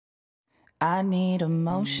I need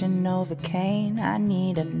emotion over cane. I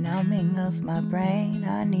need a numbing of my brain.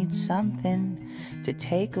 I need something to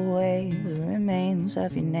take away the remains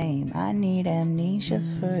of your name. I need amnesia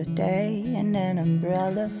for a day and an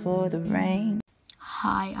umbrella for the rain.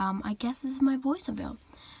 Hi, I guess this is my voiceover.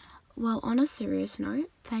 Well, on a serious note,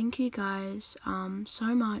 thank you guys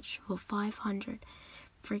so much for 500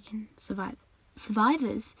 freaking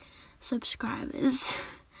subscribers.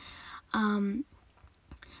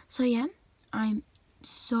 So yeah, I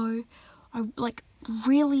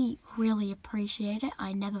really appreciate it.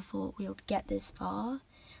 I never thought we would get this far,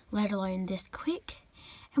 let alone this quick.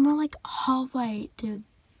 And we're like halfway to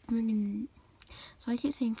freaking, so I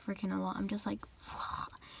keep saying freaking a lot. I'm just like,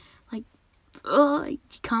 I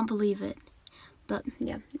can't believe it. But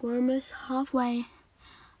yeah, we're almost halfway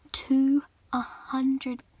to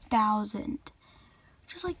 100,000.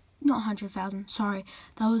 Just like, not 100,000, sorry,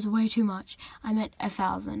 that was way too much. I meant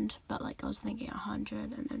 1,000, but like I was thinking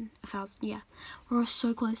 100 and then 1,000. Yeah, we're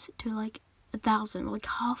so close to like 1,000. We're like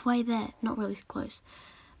halfway there. Not really close,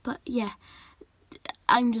 but yeah,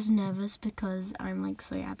 I'm just nervous because I'm like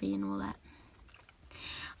so happy and all that.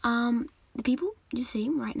 The people you see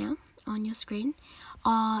right now on your screen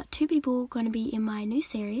are two people going to be in my new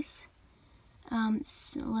series,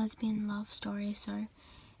 lesbian love story. So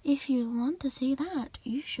if you want to see that,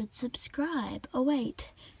 you should subscribe. Oh wait,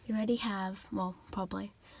 you already have. Well,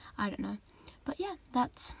 probably, I don't know, but yeah,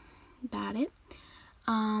 that's about it.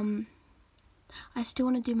 I still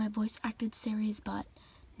want to do my voice acted series, but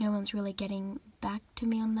no one's really getting back to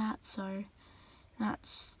me on that, so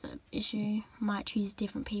that's the issue. Might choose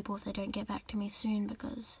different people if they don't get back to me soon,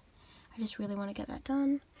 because I just really want to get that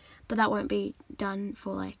done. But that won't be done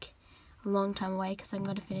for like a long time away, because I'm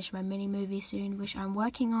going to finish my mini movie soon, which I'm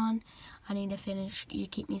working on. I need to finish You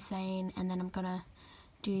Keep Me Sane, and then I'm going to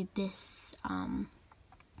do this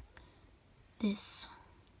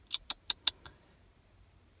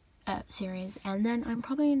series, and then I'm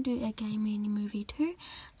probably going to do a gay mini movie too,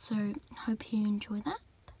 so hope you enjoy that.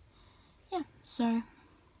 Yeah, so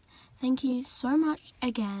thank you so much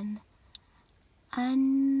again,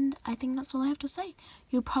 and I think that's all I have to say.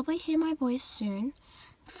 You'll probably hear my voice soon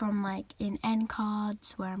from like in end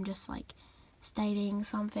cards where I'm just like stating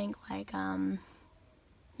something like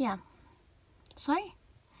yeah, so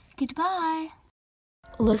goodbye.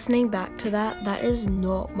 Listening back to that is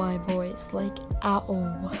not my voice, like, at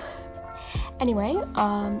all. Anyway,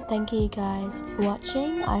 thank you guys for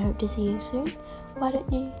watching. I hope to see you soon. Why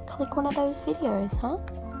don't you click one of those videos, huh?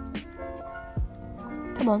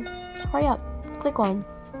 Come on, hurry up, click one.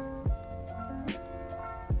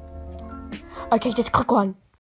 Okay, just click one.